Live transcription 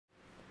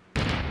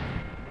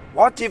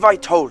What if I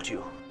told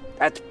you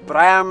that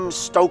Bram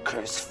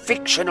Stoker's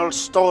fictional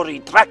story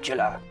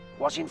Dracula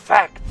was in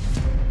fact...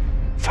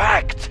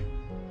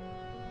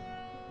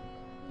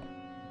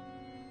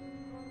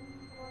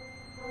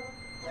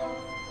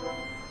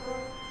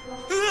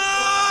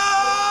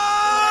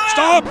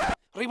 Stop!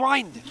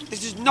 Rewind!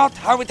 This is not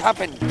how it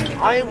happened.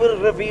 I will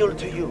reveal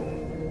to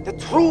you the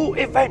true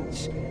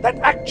events that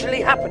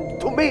actually happened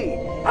to me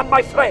and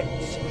my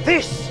friends.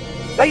 This,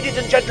 ladies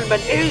and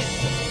gentlemen, is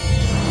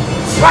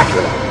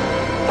Dracula,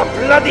 the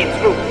bloody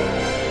truth.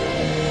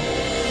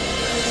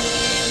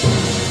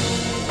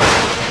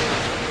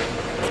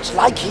 It's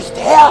like he's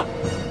there,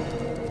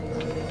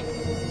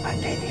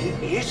 and then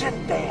he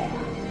isn't there.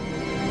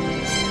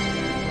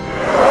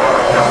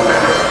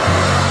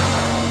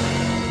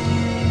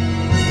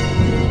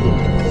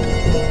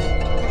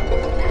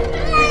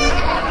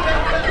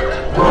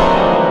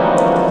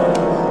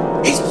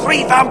 His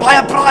 3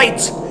 vampire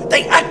brides!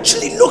 They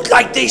actually look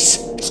like this!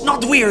 It's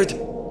not weird!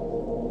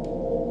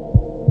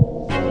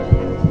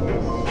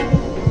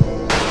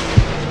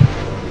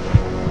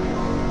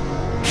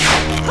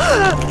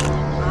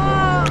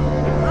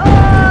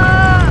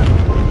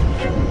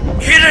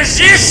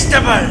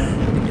 Irresistible!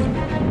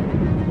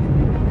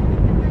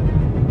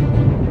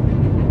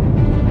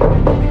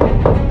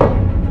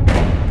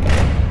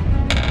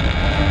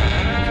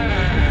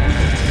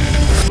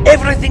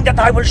 Everything that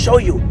I will show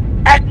you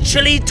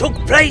actually took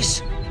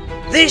place.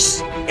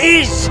 This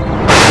is...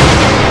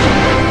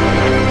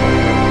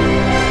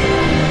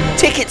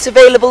 Tickets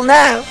available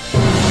now.